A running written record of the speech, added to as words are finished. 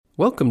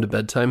Welcome to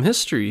Bedtime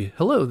History.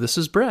 Hello, this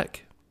is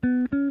Breck.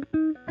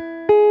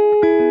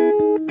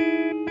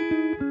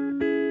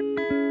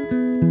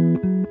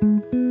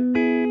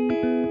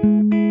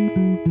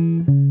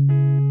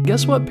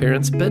 Guess what,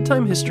 parents?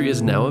 Bedtime History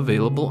is now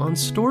available on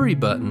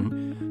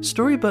Storybutton.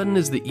 Storybutton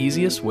is the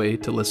easiest way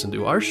to listen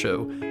to our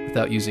show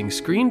without using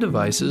screen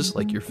devices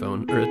like your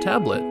phone or a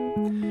tablet.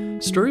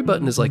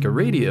 Storybutton is like a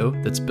radio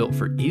that's built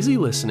for easy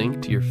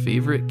listening to your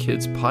favorite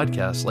kids'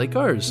 podcasts like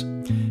ours.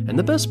 And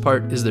the best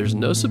part is there's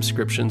no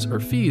subscriptions or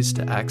fees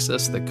to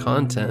access the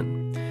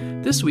content.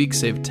 This week,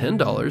 save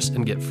 $10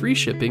 and get free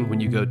shipping when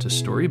you go to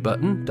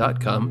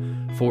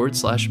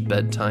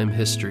storybutton.com/bedtime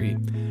history.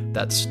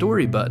 That's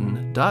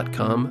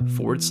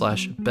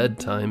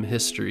storybutton.com/bedtime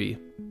history.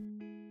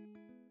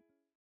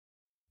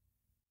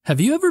 Have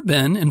you ever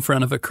been in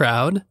front of a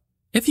crowd?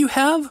 If you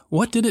have,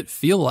 what did it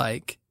feel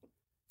like?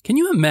 Can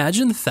you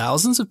imagine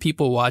thousands of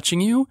people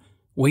watching you,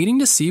 waiting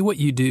to see what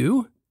you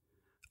do?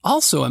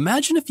 Also,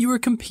 imagine if you were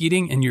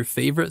competing in your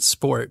favorite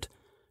sport.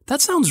 That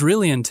sounds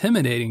really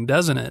intimidating,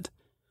 doesn't it?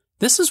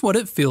 This is what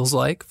it feels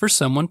like for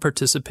someone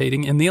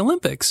participating in the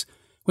Olympics,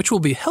 which will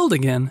be held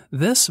again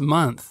this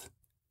month.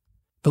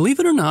 Believe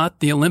it or not,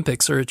 the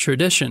Olympics are a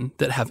tradition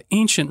that have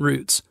ancient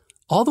roots,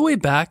 all the way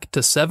back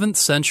to 7th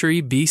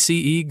century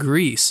BCE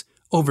Greece,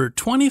 over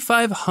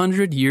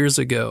 2,500 years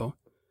ago.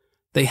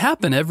 They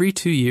happen every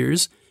 2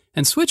 years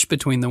and switch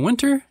between the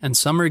winter and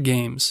summer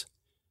games.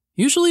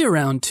 Usually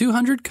around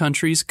 200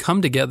 countries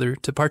come together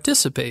to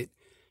participate.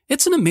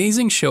 It's an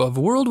amazing show of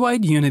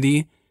worldwide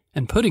unity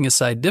and putting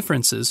aside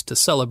differences to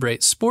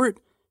celebrate sport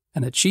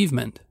and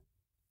achievement.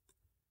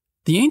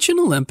 The ancient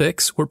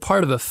Olympics were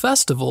part of a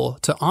festival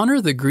to honor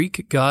the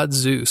Greek god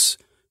Zeus,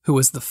 who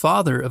was the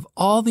father of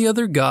all the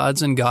other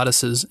gods and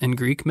goddesses in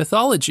Greek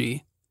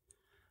mythology.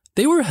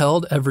 They were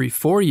held every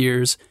 4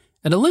 years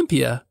at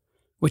Olympia,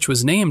 which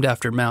was named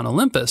after Mount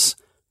Olympus,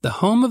 the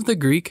home of the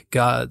Greek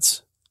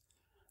gods.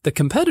 The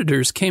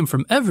competitors came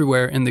from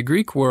everywhere in the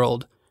Greek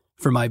world,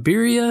 from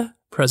Iberia,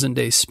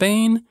 present-day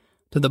Spain,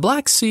 to the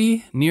Black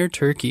Sea near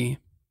Turkey.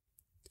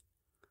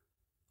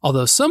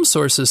 Although some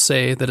sources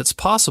say that it's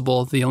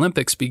possible the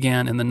Olympics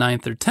began in the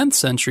 9th or 10th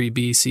century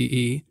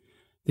BCE,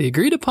 the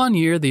agreed-upon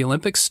year the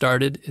Olympics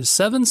started is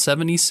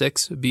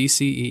 776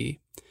 BCE.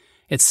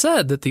 It's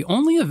said that the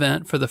only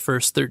event for the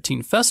first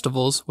 13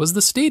 festivals was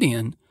the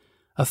Stadion,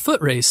 a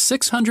foot race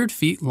 600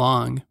 feet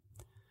long.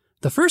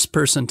 The first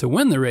person to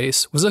win the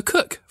race was a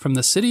cook from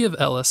the city of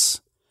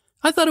Elis.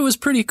 I thought it was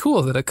pretty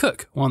cool that a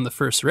cook won the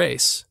first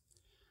race.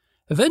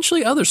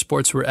 Eventually other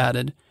sports were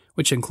added,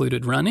 which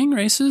included running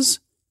races,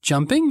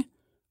 jumping,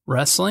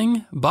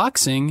 wrestling,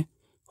 boxing,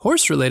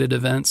 horse-related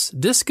events,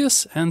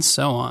 discus, and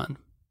so on.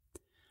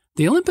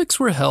 The Olympics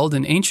were held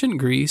in ancient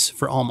Greece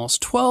for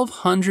almost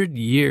 1,200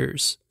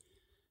 years.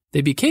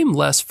 They became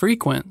less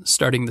frequent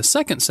starting the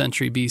 2nd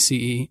century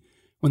BCE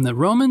when the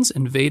Romans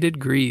invaded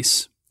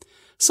Greece.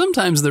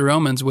 Sometimes the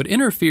Romans would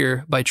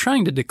interfere by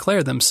trying to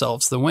declare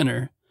themselves the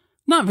winner.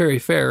 Not very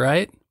fair,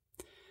 right?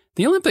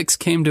 The Olympics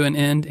came to an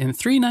end in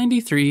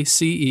 393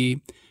 CE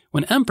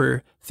when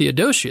Emperor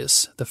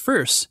Theodosius I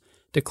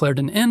declared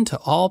an end to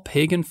all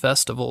pagan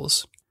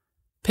festivals.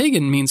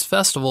 Pagan means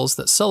festivals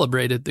that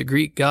celebrated the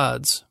Greek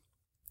gods.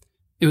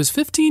 It was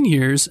 15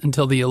 years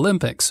until the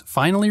Olympics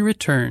finally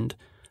returned.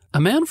 A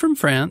man from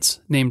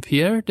France named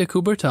Pierre de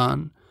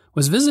Coubertin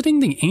was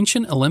visiting the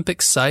ancient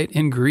Olympic site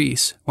in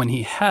Greece when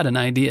he had an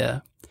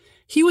idea.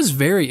 He was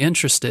very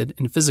interested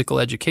in physical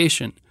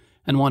education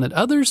and wanted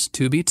others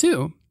to be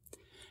too.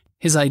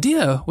 His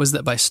idea was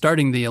that by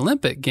starting the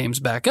Olympic Games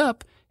back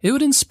up, it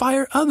would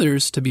inspire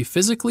others to be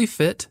physically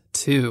fit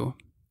too.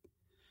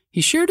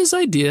 He shared his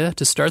idea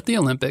to start the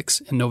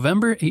Olympics in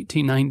November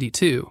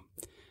 1892.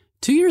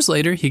 2 years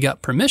later, he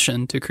got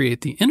permission to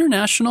create the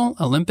International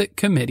Olympic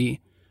Committee,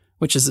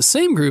 which is the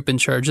same group in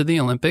charge of the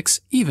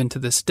Olympics even to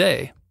this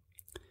day.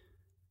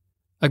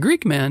 A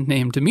Greek man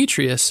named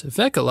Demetrius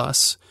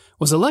Vikelos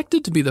was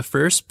elected to be the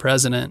first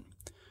president.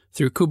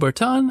 Through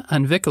Coubertin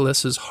and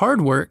Vikelos' hard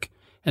work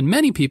and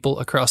many people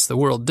across the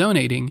world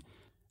donating,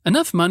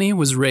 enough money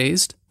was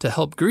raised to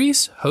help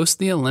Greece host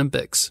the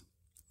Olympics.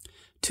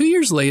 2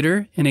 years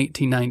later, in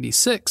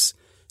 1896,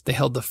 they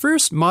held the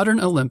first modern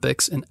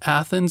Olympics in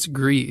Athens,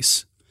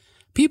 Greece.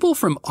 People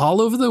from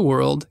all over the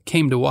world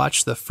came to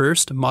watch the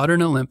first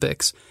modern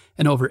Olympics,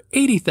 and over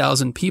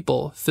 80,000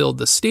 people filled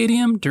the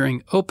stadium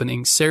during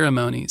opening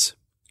ceremonies.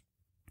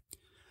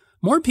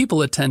 More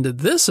people attended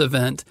this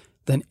event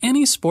than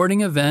any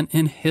sporting event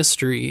in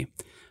history.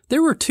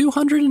 There were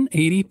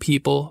 280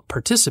 people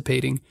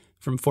participating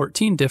from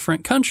 14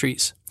 different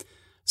countries.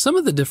 Some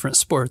of the different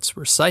sports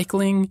were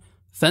cycling,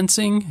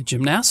 fencing,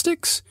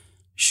 gymnastics,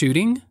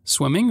 shooting,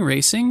 swimming,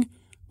 racing,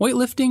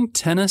 weightlifting,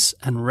 tennis,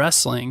 and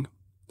wrestling.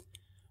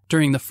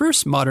 During the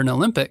first modern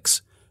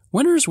Olympics,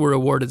 winners were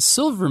awarded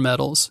silver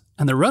medals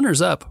and the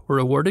runners-up were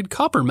awarded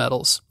copper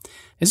medals.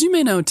 As you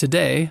may know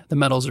today, the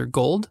medals are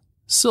gold,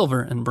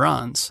 silver, and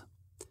bronze.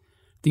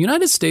 The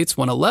United States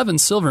won 11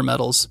 silver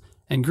medals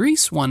and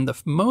Greece won the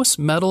most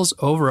medals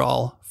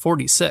overall,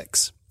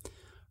 46.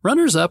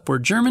 Runners-up were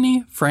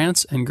Germany,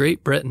 France, and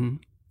Great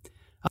Britain.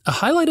 A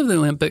highlight of the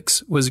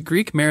Olympics was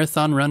Greek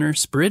marathon runner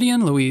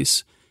Spiridion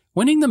Louis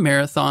winning the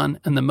marathon,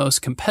 and the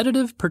most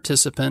competitive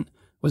participant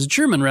was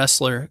German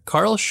wrestler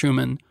Karl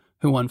Schumann,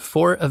 who won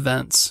 4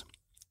 events.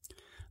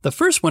 The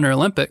first Winter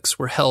Olympics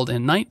were held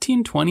in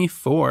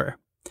 1924.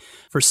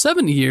 For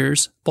 70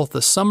 years, both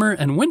the Summer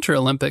and Winter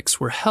Olympics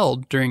were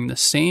held during the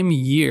same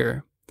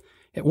year.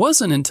 It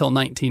wasn't until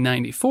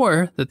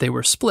 1994 that they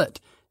were split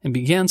and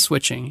began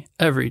switching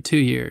every 2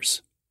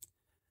 years.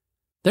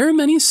 There are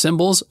many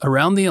symbols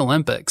around the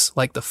Olympics,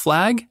 like the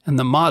flag and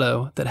the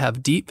motto, that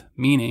have deep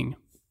meaning.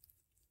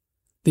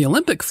 The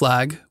Olympic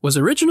flag was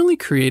originally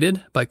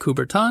created by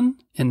Coubertin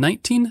in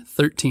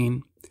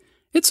 1913.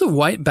 It's a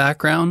white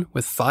background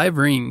with 5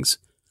 rings: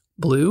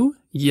 blue,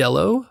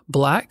 yellow,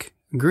 black,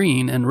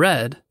 green, and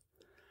red.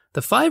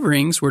 The 5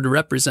 rings were to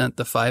represent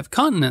the 5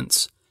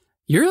 continents: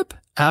 Europe,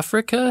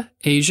 Africa,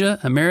 Asia,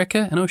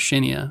 America, and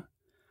Oceania.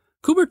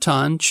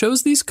 Coubertin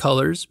chose these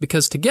colors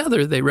because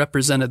together they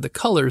represented the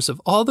colors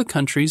of all the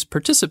countries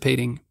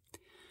participating.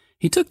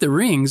 He took the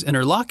rings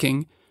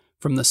interlocking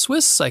from the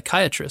Swiss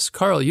psychiatrist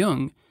Carl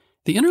Jung.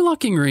 The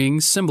interlocking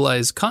rings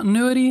symbolize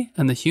continuity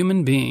and the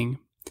human being.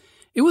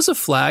 It was a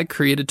flag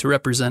created to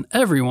represent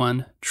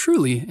everyone,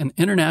 truly an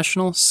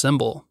international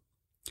symbol.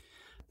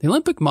 The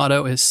Olympic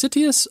motto is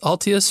Citius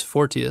Altius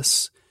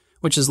Fortius,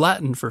 which is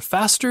Latin for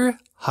faster,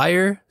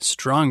 higher,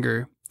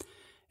 stronger.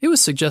 It was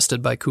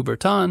suggested by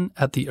Coubertin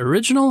at the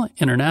original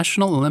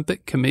International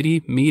Olympic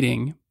Committee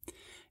meeting.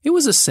 It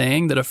was a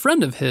saying that a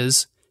friend of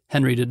his,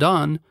 Henry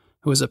Didon,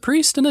 who was a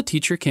priest and a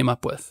teacher, came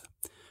up with.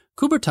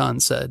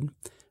 Coubertin said,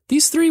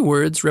 "These 3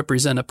 words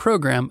represent a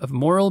program of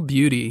moral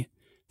beauty.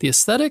 The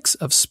aesthetics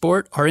of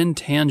sport are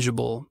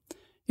intangible."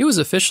 It was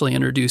officially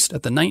introduced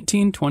at the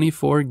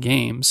 1924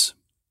 Games.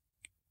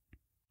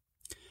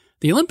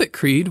 The Olympic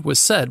Creed was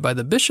said by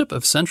the Bishop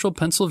of Central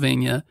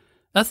Pennsylvania,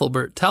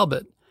 Ethelbert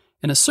Talbot.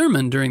 In a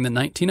sermon during the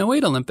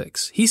 1908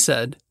 Olympics, he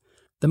said,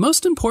 "The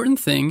most important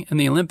thing in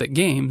the Olympic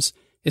Games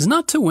is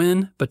not to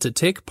win, but to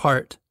take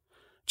part.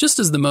 Just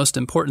as the most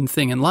important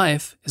thing in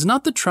life is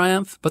not the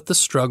triumph, but the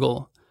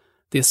struggle.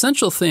 The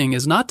essential thing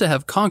is not to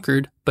have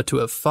conquered, but to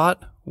have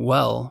fought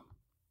well."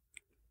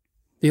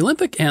 The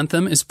Olympic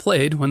anthem is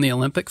played when the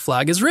Olympic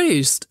flag is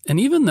raised, and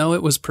even though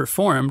it was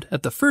performed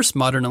at the first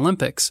modern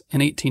Olympics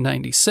in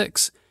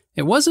 1896,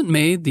 it wasn't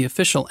made the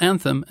official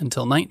anthem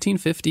until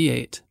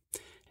 1958.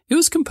 It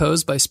was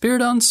composed by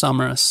Spyridon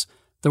Samaras.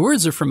 The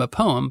words are from a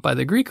poem by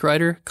the Greek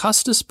writer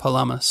Kostas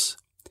Palamas.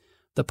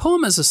 The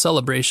poem is a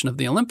celebration of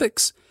the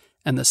Olympics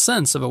and the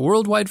sense of a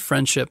worldwide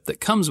friendship that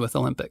comes with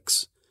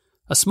Olympics.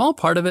 A small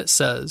part of it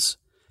says,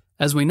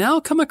 "As we now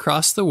come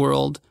across the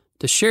world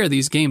to share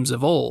these games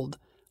of old,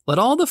 let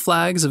all the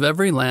flags of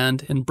every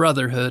land in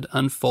brotherhood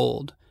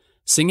unfold.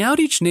 Sing out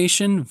each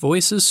nation,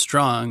 voices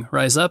strong,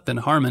 rise up in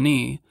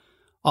harmony.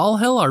 All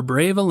hail our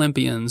brave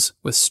Olympians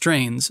with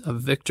strains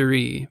of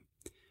victory."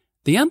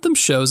 The anthem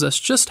shows us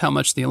just how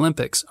much the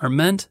Olympics are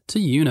meant to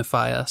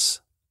unify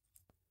us.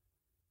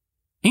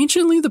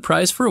 Anciently, the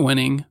prize for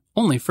winning,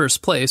 only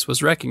first place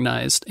was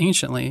recognized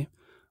anciently,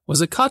 was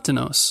a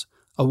katanos,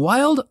 a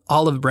wild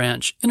olive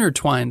branch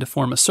intertwined to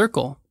form a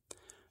circle.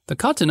 The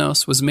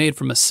katanos was made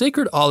from a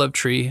sacred olive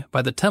tree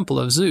by the Temple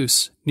of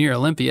Zeus near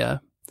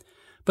Olympia.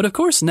 But of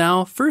course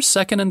now, first,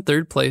 second, and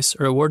third place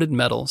are awarded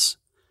medals.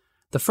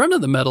 The front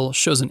of the medal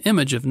shows an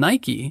image of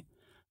Nike,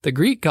 the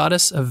Greek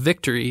goddess of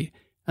victory,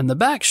 and the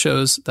back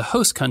shows the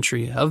host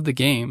country of the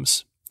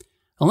Games.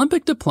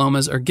 Olympic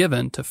diplomas are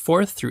given to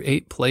 4th through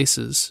 8th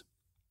places.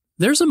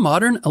 There's a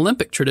modern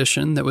Olympic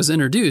tradition that was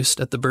introduced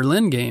at the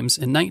Berlin Games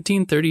in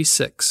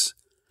 1936.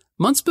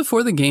 Months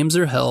before the Games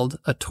are held,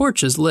 a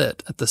torch is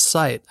lit at the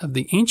site of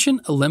the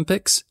ancient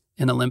Olympics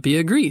in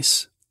Olympia,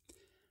 Greece.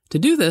 To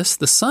do this,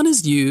 the sun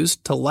is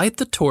used to light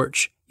the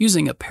torch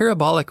using a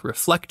parabolic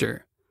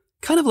reflector,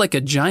 kind of like a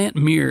giant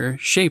mirror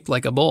shaped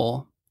like a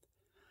bowl.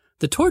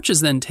 The torch is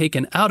then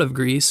taken out of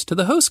Greece to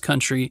the host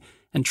country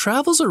and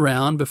travels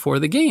around before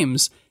the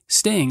Games,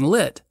 staying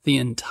lit the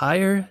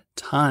entire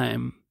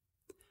time.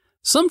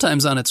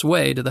 Sometimes on its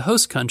way to the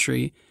host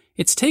country,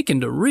 it's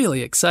taken to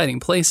really exciting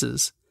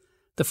places.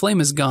 The flame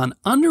has gone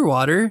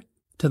underwater,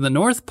 to the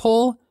North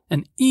Pole,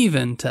 and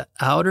even to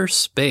outer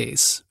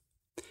space.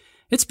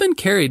 It's been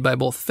carried by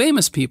both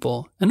famous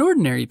people and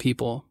ordinary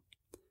people.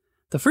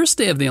 The first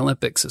day of the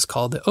Olympics is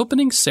called the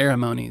opening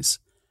ceremonies.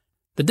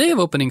 The day of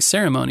opening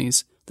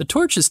ceremonies, the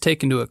torch is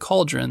taken to a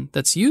cauldron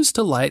that's used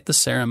to light the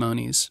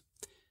ceremonies.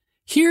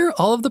 Here,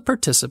 all of the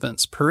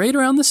participants parade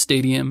around the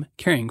stadium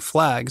carrying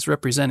flags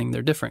representing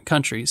their different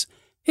countries.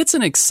 It's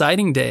an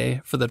exciting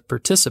day for the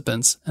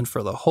participants and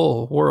for the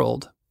whole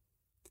world.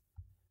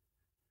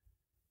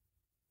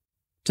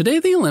 Today,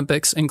 the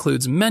Olympics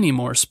includes many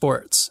more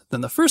sports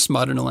than the first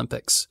modern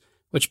Olympics,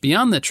 which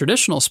beyond the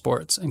traditional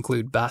sports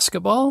include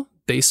basketball,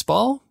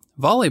 baseball,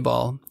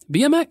 volleyball,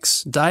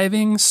 BMX,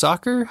 diving,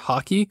 soccer,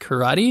 hockey,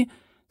 karate,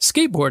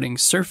 skateboarding,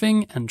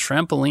 surfing, and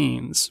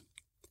trampolines.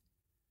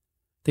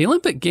 The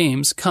Olympic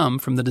Games come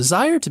from the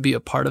desire to be a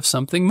part of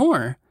something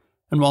more,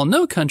 and while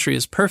no country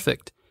is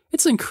perfect,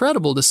 It's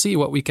incredible to see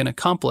what we can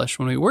accomplish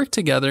when we work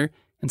together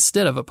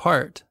instead of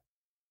apart.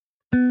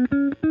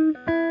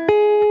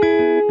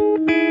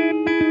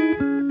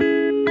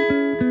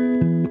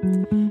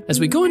 As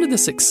we go into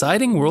this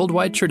exciting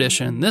worldwide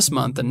tradition this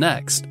month and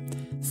next,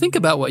 think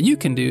about what you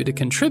can do to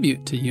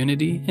contribute to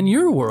unity in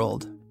your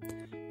world.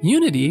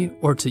 Unity,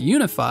 or to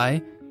unify,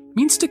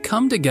 means to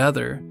come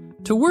together,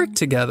 to work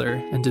together,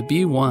 and to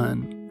be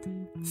one.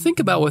 Think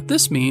about what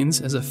this means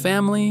as a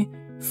family,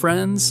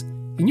 friends,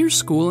 in your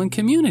school and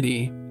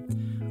community.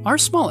 Our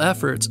small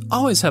efforts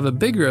always have a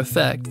bigger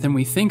effect than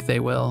we think they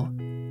will.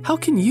 How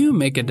can you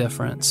make a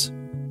difference?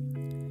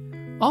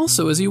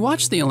 Also, as you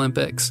watch the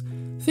Olympics,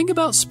 think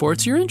about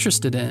sports you're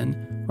interested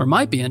in, or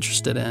might be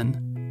interested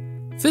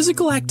in.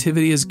 Physical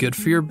activity is good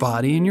for your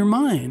body and your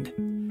mind.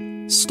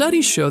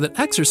 Studies show that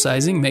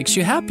exercising makes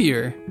you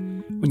happier.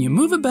 When you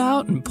move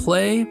about and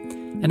play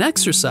and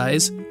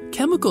exercise,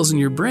 chemicals in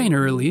your brain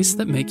are released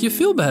that make you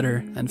feel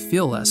better and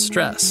feel less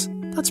stress.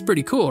 That's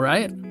pretty cool,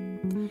 right?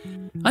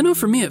 I know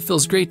for me it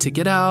feels great to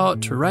get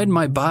out, to ride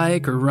my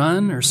bike or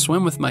run or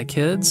swim with my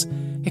kids.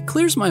 It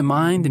clears my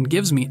mind and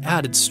gives me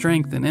added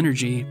strength and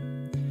energy.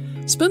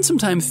 Spend some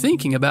time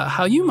thinking about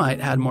how you might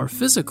add more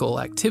physical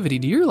activity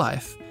to your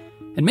life.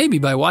 And maybe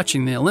by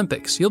watching the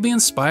Olympics, you'll be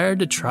inspired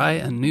to try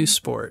a new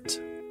sport.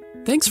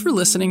 Thanks for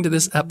listening to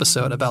this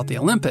episode about the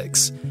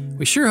Olympics.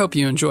 We sure hope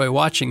you enjoy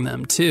watching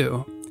them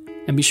too.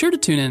 And be sure to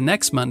tune in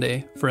next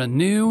Monday for a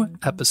new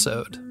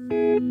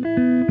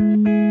episode.